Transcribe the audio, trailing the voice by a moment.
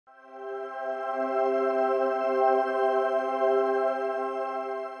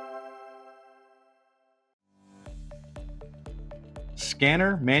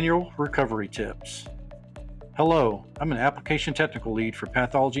Scanner Manual Recovery Tips. Hello, I'm an Application Technical Lead for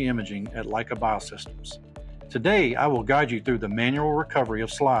Pathology Imaging at Leica Biosystems. Today, I will guide you through the manual recovery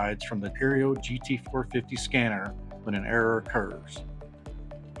of slides from the Aperio GT 450 scanner when an error occurs.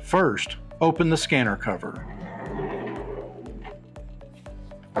 First, open the scanner cover.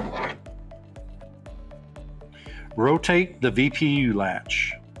 Rotate the VPU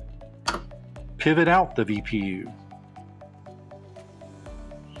latch. Pivot out the VPU.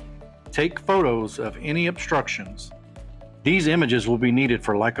 Take photos of any obstructions. These images will be needed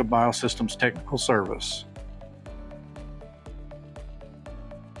for Leica Biosystems technical service.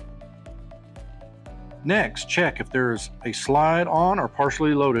 Next, check if there is a slide on or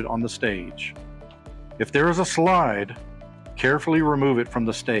partially loaded on the stage. If there is a slide, carefully remove it from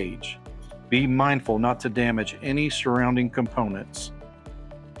the stage. Be mindful not to damage any surrounding components.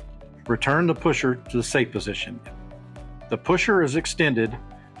 Return the pusher to the safe position. If the pusher is extended,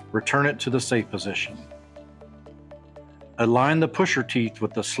 return it to the safe position. Align the pusher teeth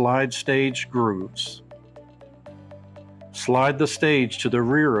with the slide stage grooves. Slide the stage to the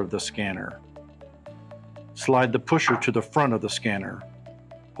rear of the scanner. Slide the pusher to the front of the scanner.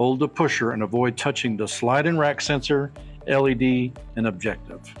 Hold the pusher and avoid touching the slide and rack sensor, LED, and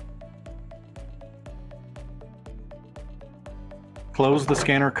objective. Close the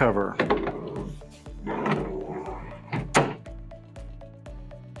scanner cover.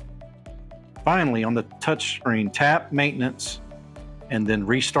 Finally, on the touchscreen, tap Maintenance and then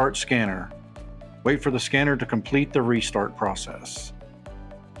Restart Scanner. Wait for the scanner to complete the restart process.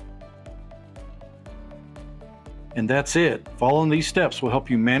 And that's it. Following these steps will help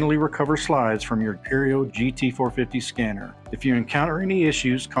you manually recover slides from your Aperio GT 450 scanner. If you encounter any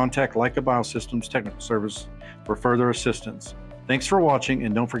issues, contact Leica Biosystems Technical Service for further assistance. Thanks for watching,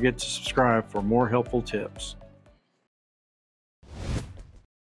 and don't forget to subscribe for more helpful tips.